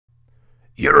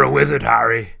You're a wizard,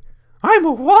 Harry. I'm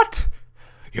a what?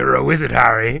 You're a wizard,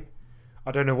 Harry.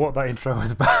 I don't know what that intro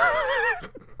was about.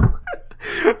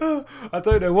 I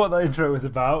don't know what that intro was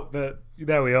about, but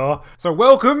there we are. So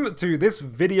welcome to this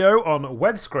video on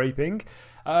web scraping.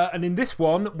 And in this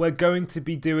one, we're going to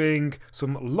be doing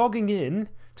some logging in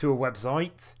to a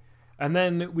website, and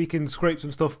then we can scrape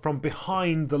some stuff from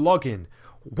behind the login.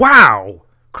 Wow!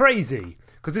 Crazy!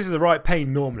 Because this is a right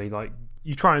pain normally. Like,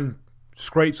 you try and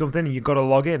scrape something and you've got to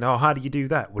log in. Oh, how do you do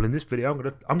that? Well, in this video,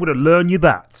 I'm gonna learn you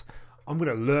that. I'm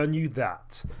gonna learn you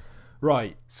that.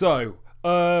 Right. So,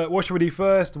 what should we do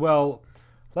first? Well,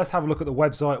 let's have a look at the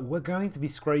website we're going to be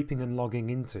scraping and logging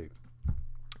into.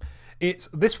 It's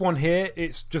this one here.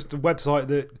 It's just a website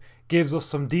that gives us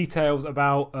some details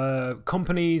about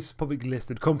companies, publicly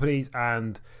listed companies,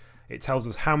 and it tells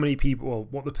us how many people, or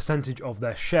what the percentage of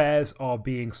their shares are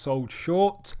being sold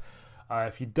short.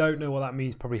 If you don't know what that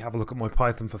means, probably have a look at my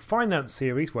Python for Finance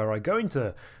series, where I go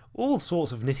into all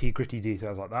sorts of nitty-gritty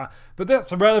details like that. But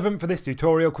that's irrelevant for this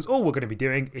tutorial, because all we're going to be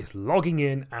doing is logging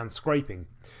in and scraping.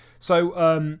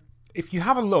 So if you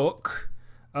have a look,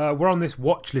 we're on this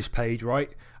watch list page,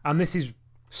 right? And this is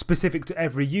specific to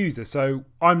every user. So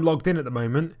I'm logged in at the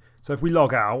moment. So if we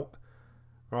log out,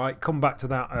 right, come back to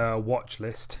that watch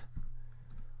list.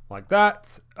 Like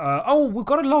that. Oh, we've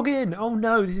got to log in. Oh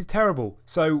no, this is terrible.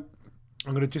 So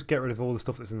I'm going to just get rid of all the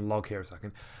stuff that's in the log here a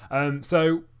second.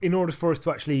 So in order for us to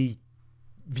actually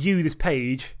view this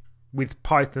page with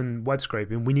Python web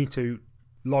scraping, we need to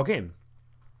log in.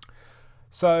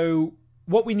 So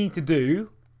what we need to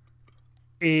do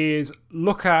is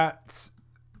look at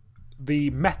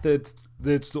the method,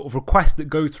 the sort of requests that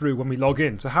go through when we log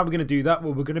in. So how are we going to do that?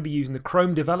 Well, we're going to be using the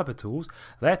Chrome developer tools.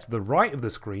 They're to the right of the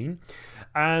screen.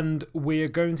 And we're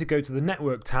going to go to the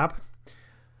network tab.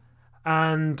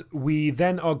 And we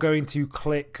then are going to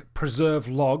click preserve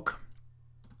log,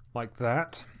 like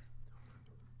that.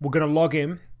 We're going to log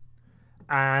in,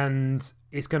 and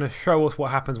it's going to show us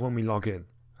what happens when we log in.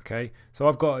 Okay, so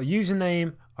I've got a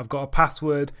username, I've got a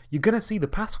password. You're going to see the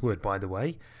password, by the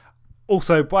way.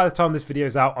 Also, by the time this video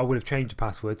is out, I would have changed the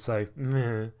password, so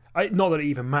not that it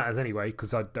even matters anyway,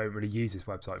 because I don't really use this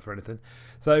website for anything.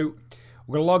 So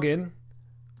we're going to log in.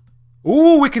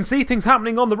 Ooh, we can see things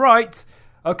happening on the right.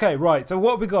 Okay, right, so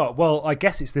what have we got? Well, I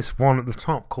guess it's this one at the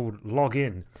top called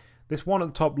login. This one at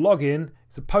the top, login,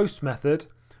 it's a post method,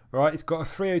 right? It's got a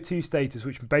 302 status,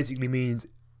 which basically means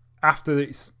after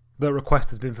the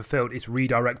request has been fulfilled, it's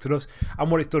redirected us.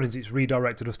 And what it's done is it's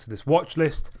redirected us to this watch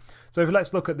list. So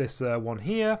let's look at this one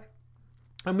here,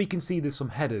 and we can see there's some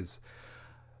headers.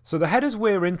 So the headers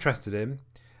we're interested in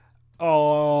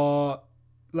are...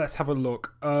 Let's have a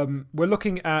look. We're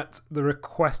looking at the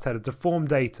request header, the form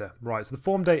data. Right, so the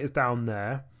form data is down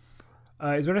there.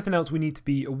 Is there anything else we need to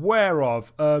be aware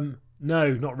of? No,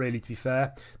 not really, to be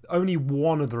fair. Only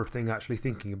one other thing, actually,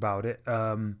 thinking about it.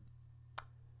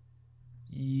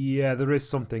 Yeah, there is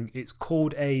something. It's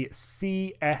called a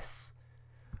CSRF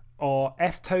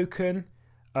token,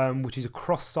 which is a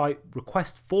cross-site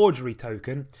request forgery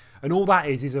token. And all that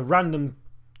is a random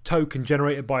token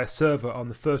generated by a server on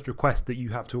the first request that you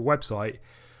have to a website,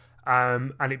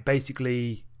 and it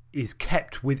basically is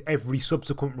kept with every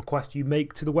subsequent request you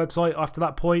make to the website after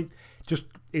that point. Just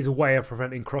is a way of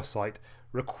preventing cross-site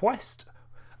request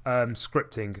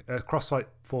scripting, cross-site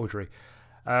forgery.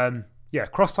 Yeah,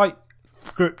 cross-site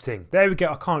scripting. There we go.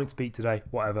 I can't speak today.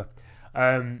 Whatever.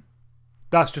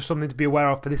 That's just something to be aware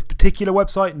of for this particular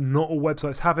website. Not all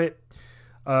websites have it.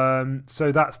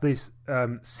 So that's this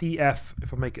CF,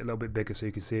 if I make it a little bit bigger so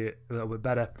you can see it a little bit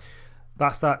better,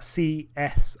 that's that CSRF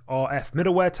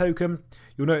middleware token.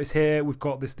 You'll notice here we've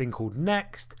got this thing called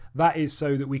next. That is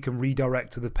so that we can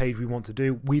redirect to the page we want to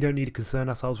do. We don't need to concern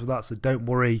ourselves with that, so don't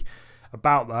worry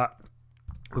about that.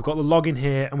 We've got the login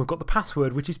here, and we've got the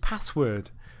password, which is password.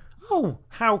 Oh,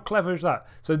 how clever is that?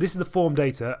 So this is the form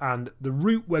data, and the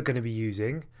route we're going to be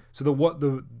using, so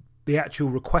the actual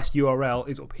request URL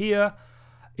is up here.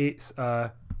 It's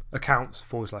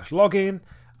accounts/login,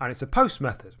 and it's a post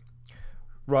method.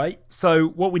 Right, so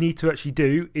what we need to actually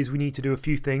do is we need to do a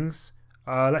few things.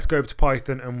 Let's go over to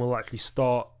Python and we'll actually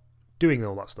start doing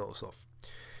all that sort of stuff.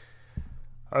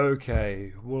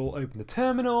 Okay, we'll open the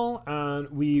terminal and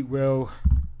we will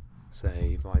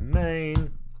save my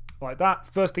main, like that.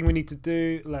 First thing we need to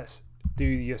do, let's do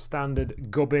your standard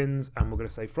gubbins, and we're going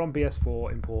to say from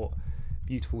BS4 import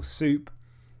Beautifulsoup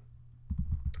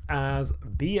as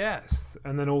BS,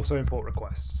 and then also import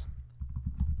requests.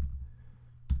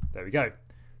 There we go.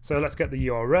 So let's get the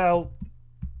URL.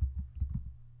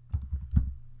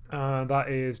 That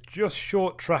is just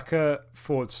short tracker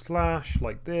 /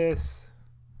 like this.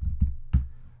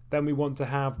 Then we want to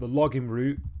have the login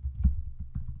route,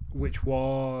 which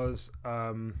was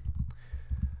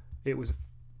it was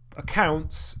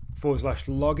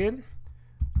accounts/login,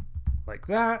 like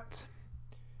that.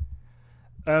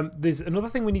 There's another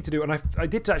thing we need to do, and I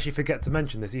did actually forget to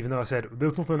mention this, even though I said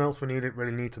there's nothing else we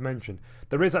really need to mention.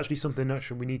 There is actually something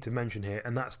actually we need to mention here,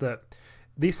 and that's that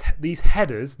these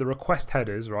headers, the request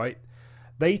headers, right?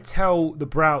 They tell the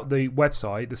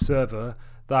website, the server,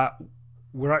 that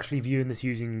we're actually viewing this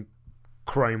using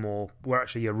Chrome, or we're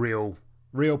actually a real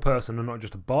person and not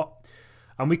just a bot.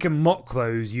 And we can mock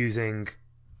those using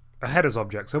a headers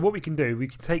object. So what we can do, we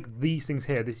can take these things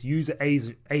here, this user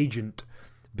agent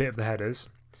bit of the headers,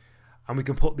 and we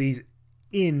can put these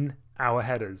in our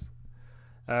headers.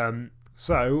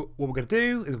 So what we're going to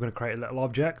do is we're going to create a little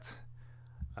object.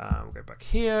 We'll go back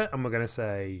here and we're going to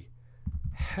say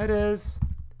headers,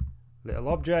 little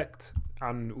object,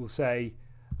 and we'll say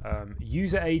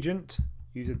user agent,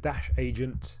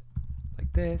 user-agent,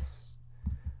 like this,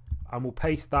 and we'll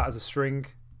paste that as a string.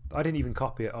 I didn't even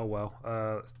copy it. Oh well.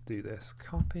 Let's do this.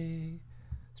 Copy.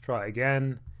 Let's try it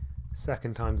again.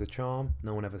 Second time's a charm.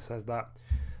 No one ever says that.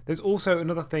 There's also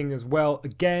another thing as well.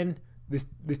 Again, there's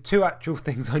two actual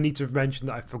things I need to mention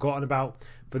that I've forgotten about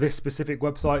for this specific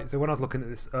website. So when I was looking at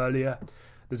this earlier,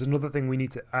 there's another thing we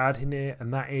need to add in here,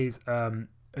 and that is an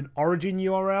origin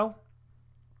URL,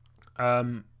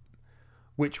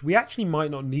 which we actually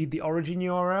might not need the origin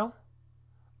URL.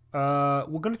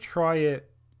 We're going to try it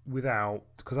without,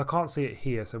 because I can't see it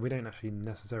here, so we don't actually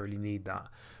necessarily need that.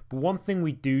 But one thing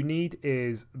we do need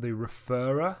is the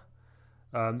referrer.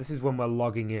 This is when we're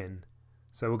logging in,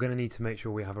 so we're going to need to make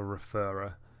sure we have a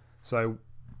referrer. So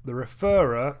the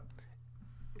referrer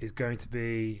is going to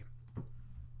be,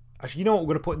 actually, you know what,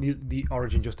 we're going to put in the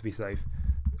origin just to be safe.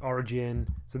 Origin,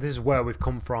 so this is where we've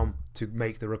come from to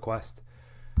make the request.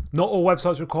 Not all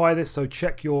websites require this, so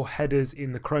check your headers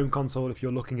in the Chrome console if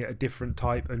you're looking at a different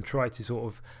type, and try to sort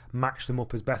of match them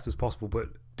up as best as possible, but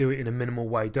do it in a minimal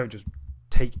way. Don't just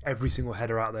take every single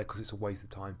header out there, because it's a waste of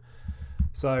time.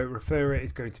 So referrer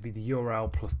is going to be the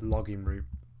URL plus the login route.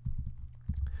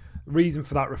 The reason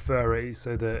for that referrer is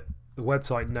so that the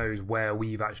website knows where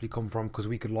we've actually come from, because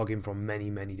we could log in from many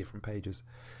different pages.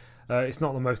 It's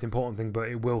not the most important thing, but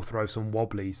it will throw some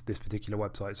wobblies, this particular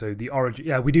website. So the origin,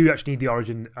 yeah, we do actually need the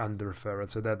origin and the referrer,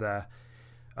 so they're there.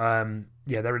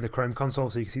 Yeah, they're in the Chrome console,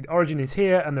 so you can see the origin is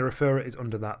here and the referrer is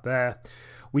under that there.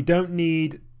 We don't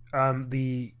need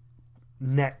the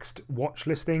next watch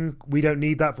listing. We don't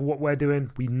need that for what we're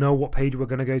doing. We know what page we're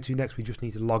going to go to next. We just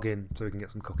need to log in so we can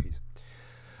get some cookies.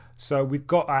 So we've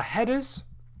got our headers.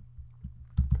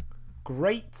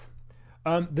 Great.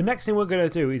 The next thing we're going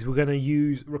to do is we're going to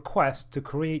use request to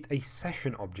create a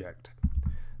session object.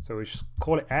 So we just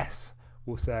call it S.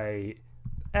 We'll say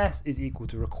S is equal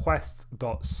to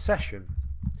request.session.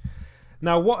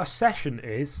 Now what a session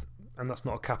is, and that's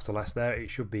not a capital S there,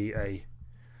 it should be a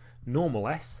normal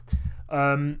S.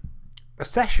 A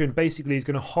session basically is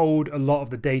going to hold a lot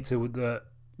of the data that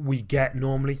we get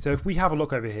normally. So if we have a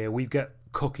look over here, we get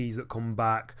cookies that come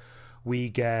back, we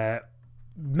get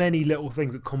many little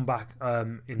things that come back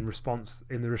in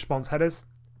the response headers.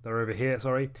 They're over here,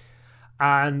 sorry.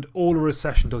 And all a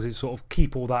session does is sort of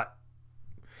keep all that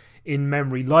in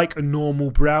memory like a normal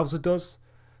browser does.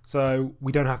 So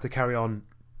we don't have to carry on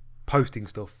posting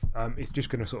stuff. It's just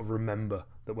going to sort of remember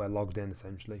that we're logged in,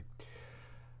 essentially.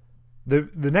 The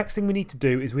next thing we need to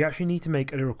do is we actually need to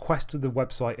make a request to the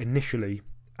website initially.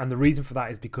 And the reason for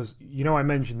that is because, you know, I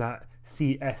mentioned that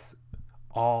CSRF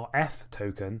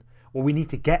token. Well, we need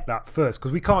to get that first,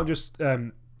 because we can't just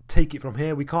take it from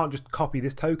here. We can't just copy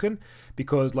this token,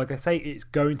 because, like I say, it's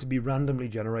going to be randomly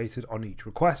generated on each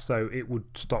request, so it would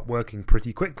stop working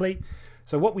pretty quickly.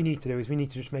 So what we need to do is we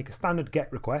need to just make a standard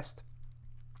GET request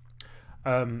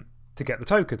to get the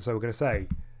token. So we're going to say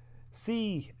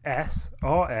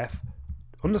CSRF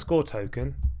underscore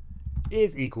token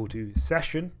is equal to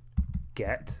session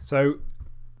get. So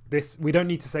this, we don't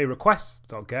need to say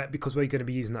request.get, because we're going to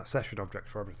be using that session object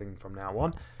for everything from now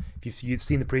on. If you've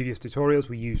seen the previous tutorials,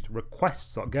 we used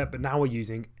requests.get, but now we're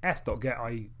using s.get,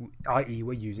 i.e.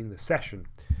 we're using the session.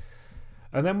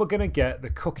 And then we're going to get the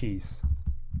cookies.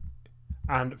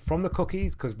 And from the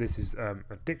cookies, because this is a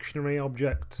dictionary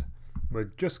object,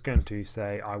 we're just going to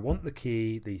say, I want the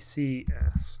key, the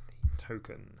CS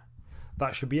token.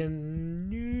 That should be a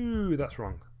new, that's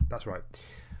wrong. That's right.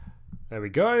 There we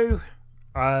go.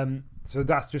 So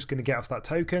that's just going to get us that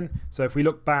token. So if we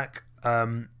look back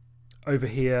over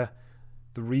here,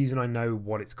 the reason I know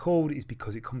what it's called is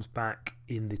because it comes back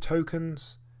in the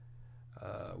tokens.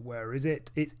 Where is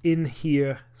it? It's in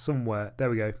here somewhere. There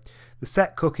we go. The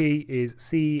set cookie is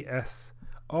CSRF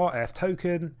rf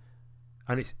token,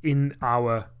 and it's in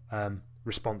our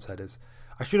response headers.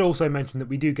 I should also mention that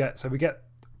we get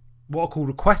what are called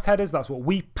request headers. That's what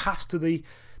we pass to the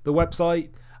website,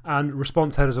 and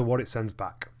response headers are what it sends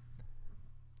back.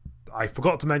 I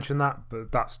forgot to mention that,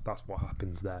 but that's what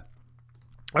happens there.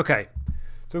 Okay,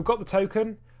 so we've got the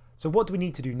token. So what do we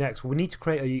need to do next? Well, we need to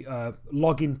create a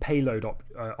login payload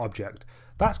object.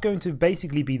 That's going to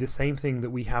basically be the same thing that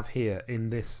we have here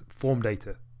in this form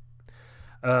data.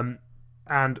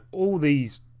 And all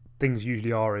these things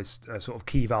usually are is a sort of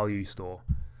key value store.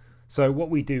 So what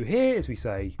we do here is we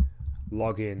say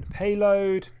login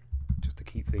payload, just to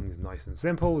keep things nice and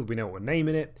simple. We know what we're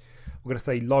naming it. We're going to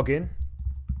say login.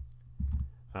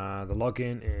 The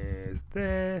login is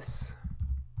this,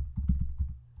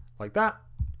 like that.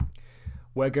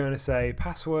 We're going to say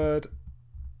password,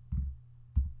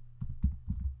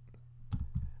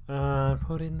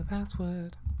 put in the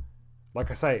password.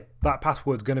 Like I say, that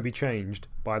password's going to be changed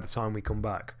by the time we come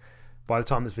back, by the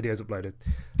time this video is uploaded.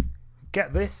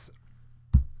 Get this,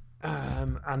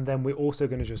 and then we're also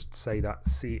going to just say that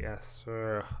CS.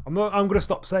 I'm going to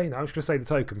stop saying that. I'm just going to say the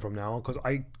token from now on because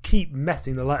I keep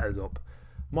messing the letters up.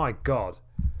 My God.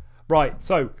 Right,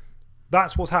 so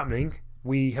that's what's happening.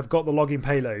 We have got the login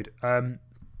payload. We're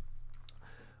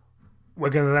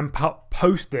going to then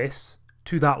post this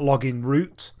to that login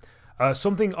route.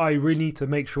 Something I really need to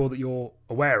make sure that you're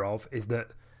aware of is that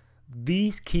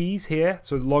these keys here,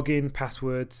 so login,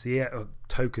 password,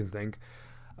 token thing,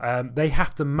 they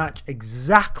have to match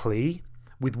exactly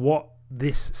with what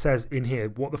this says in here,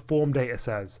 what the form data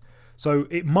says. So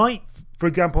it might, for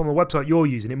example, on the website you're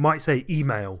using, it might say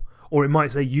email or it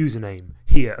might say username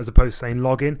here as opposed to saying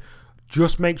login.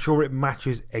 Just make sure it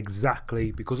matches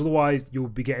exactly, because otherwise you'll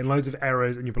be getting loads of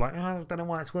errors and you'll be like, oh, I don't know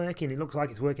why it's working. It looks like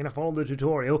it's working. I followed the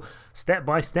tutorial step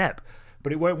by step,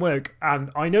 but it won't work. And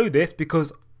I know this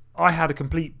because I had a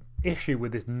complete issue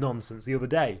with this nonsense the other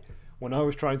day when I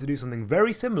was trying to do something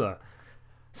very similar.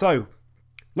 So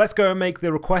let's go and make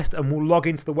the request and we'll log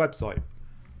into the website.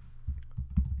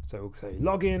 So we'll say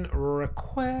login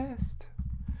request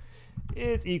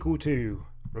is equal to,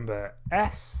 remember,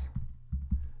 s.post.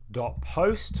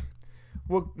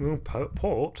 We'll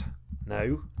port,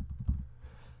 no.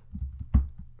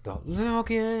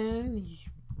 .login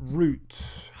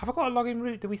route. Have I got a login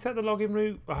route? Did we set the login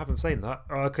route? I haven't seen that.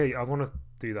 Okay, I want to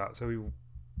do that. So we.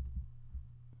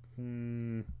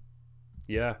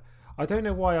 Yeah. I don't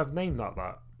know why I've named that.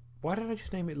 Why did I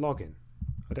just name it login?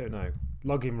 I don't know.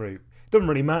 Login route. Doesn't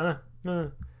really matter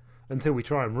until we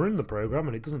try and run the program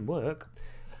and it doesn't work.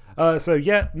 So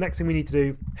yeah, next thing we need to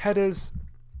do, headers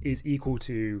is equal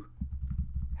to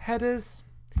headers,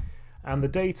 and the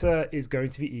data is going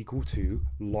to be equal to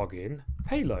login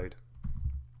payload.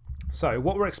 So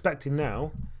what we're expecting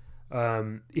now,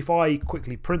 if I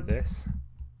quickly print this,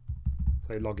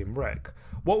 say login rec,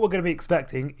 what we're going to be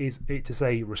expecting is it to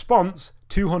say response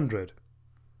 200.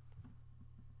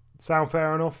 Sound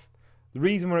fair enough? The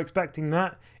reason we're expecting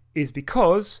that is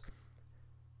because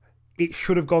it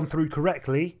should have gone through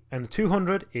correctly, and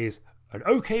 200 is an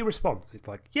okay response. It's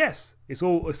like, yes, it's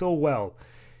all well.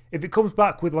 If it comes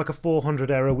back with like a 400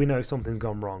 error, we know something's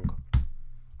gone wrong.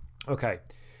 Okay,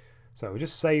 so we'll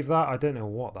just save that. I don't know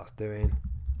what that's doing,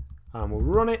 and we'll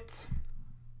run it.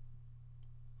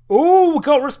 Oh, we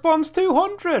got response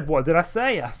 200. What did I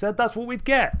say? I said that's what we'd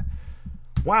get.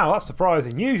 Wow, that's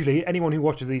surprising. Usually, anyone who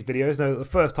watches these videos knows that the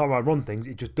first time I run things,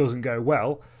 it just doesn't go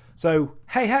well. So,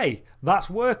 hey, that's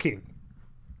working.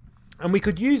 And we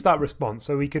could use that response.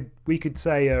 So we could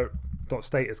say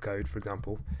 .status code, for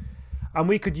example, and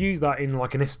we could use that in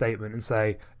like an if statement and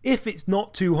say, if it's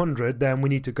not 200, then we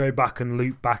need to go back and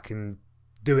loop back and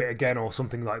do it again or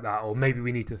something like that. Or maybe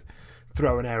we need to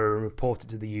throw an error and report it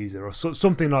to the user or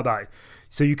something like that.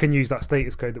 So you can use that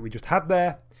status code that we just had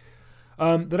there.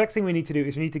 The next thing we need to do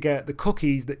is we need to get the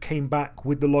cookies that came back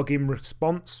with the login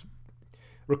response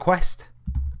request.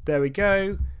 There we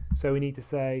go. So we need to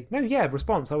say, no, yeah,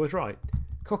 response, I was right.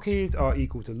 Cookies are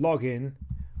equal to login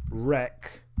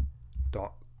rec.cookies.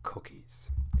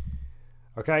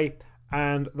 Okay,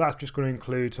 and that's just going to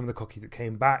include some of the cookies that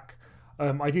came back.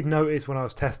 I did notice when I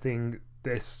was testing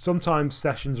this, sometimes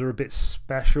sessions are a bit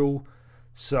special,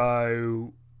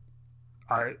 so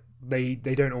they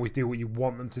don't always do what you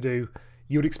want them to do.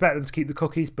 You would expect them to keep the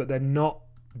cookies, but they're not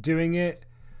doing it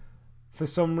for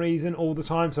some reason all the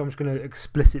time, so I'm just going to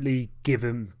explicitly give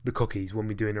them the cookies when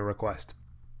we're doing a request.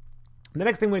 The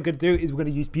next thing we're going to do is we're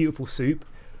going to use Beautifulsoup,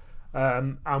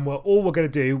 and all we're going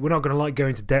to do, we're not going to like go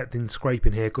into depth in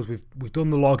scraping here because we've done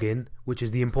the login, which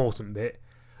is the important bit.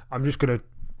 I'm just going to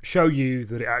show you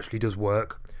that it actually does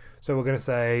work. So we're going to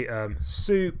say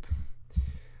soup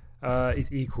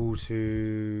is equal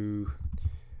to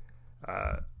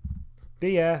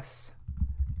bs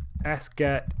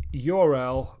sget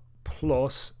url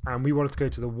plus, and we want it to go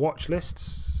to the watch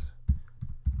lists.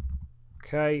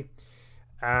 Okay,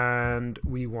 and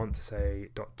we want to say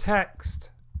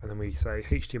 .text, and then we say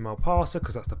HTML parser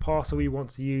because that's the parser we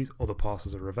want to use. Other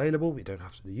parsers are available, we don't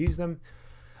have to use them.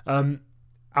 And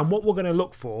what we're going to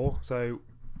look for, so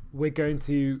we're going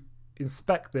to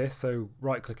inspect this, so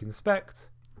right click inspect.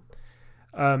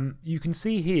 You can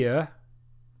see here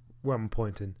where I'm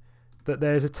pointing that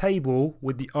there's a table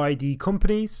with the ID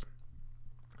companies.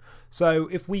 So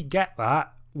if we get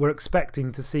that, we're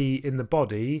expecting to see in the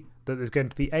body that there's going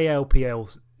to be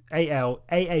AAPLC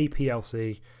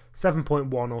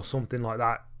 7.1 or something like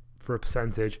that for a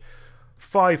percentage.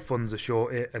 5 funds are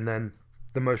short it, and then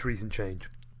the most recent change.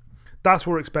 That's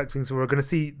what we're expecting, so we're going to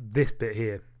see this bit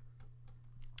here.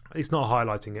 It's not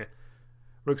highlighting it.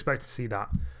 We're expecting to see that.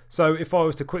 So if I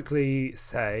was to quickly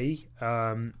say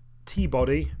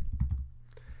tbody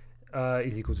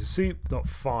is equal to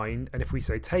soup.find, and if we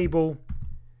say table,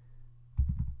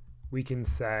 we can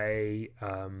say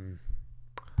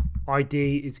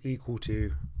ID is equal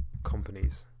to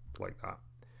companies, like that.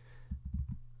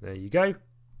 There you go.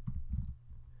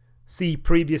 See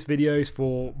previous videos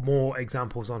for more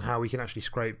examples on how we can actually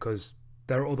scrape, because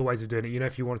there are other ways of doing it. You know,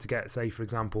 if you wanted to get, say, for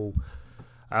example,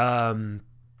 the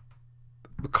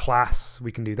class,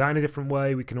 we can do that in a different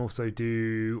way. We can also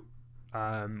do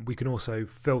we can also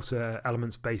filter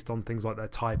elements based on things like their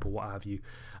type or what have you,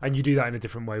 and you do that in a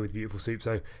different way with Beautifulsoup.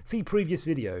 So see previous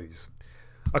videos.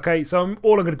 Okay, so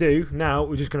all I'm going to do now,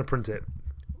 we're just going to print it.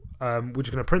 We're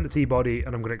just going to print the T-body,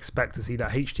 and I'm going to expect to see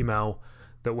that HTML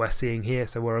that we're seeing here.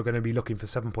 So we're going to be looking for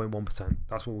 7.1%.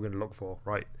 That's what we're going to look for,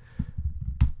 right?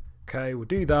 Okay, we'll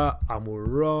do that, and we'll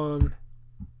run.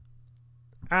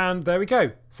 And there we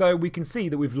go. So we can see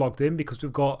that we've logged in because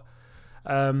we've got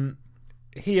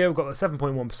here we've got the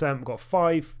 7.1%. We've got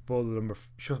 5 for the number of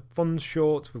funds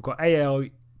shorts. We've got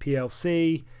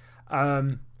ALPLC,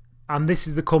 and this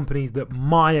is the companies that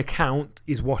my account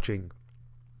is watching,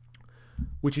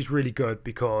 which is really good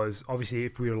because obviously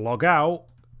if we log out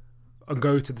and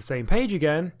go to the same page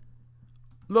again,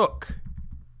 look,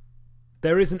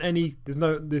 there isn't any. There's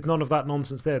none of that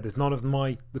nonsense there. There's none of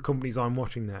the companies I'm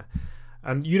watching there.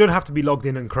 And you don't have to be logged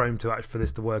in in Chrome for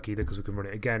this to work either, because we can run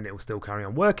it again. It will still carry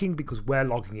on working because we're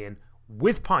logging in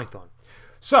with Python.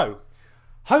 So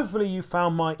hopefully you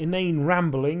found my inane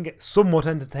rambling somewhat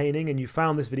entertaining and you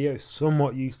found this video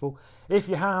somewhat useful. If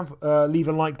you have, leave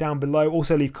a like down below.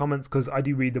 Also leave comments because I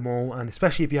do read them all, and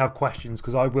especially if you have questions,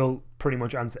 because I will pretty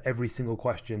much answer every single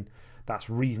question that's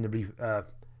reasonably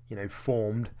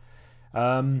formed.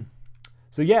 So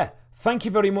yeah, thank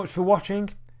you very much for watching.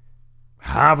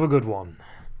 Have a good one.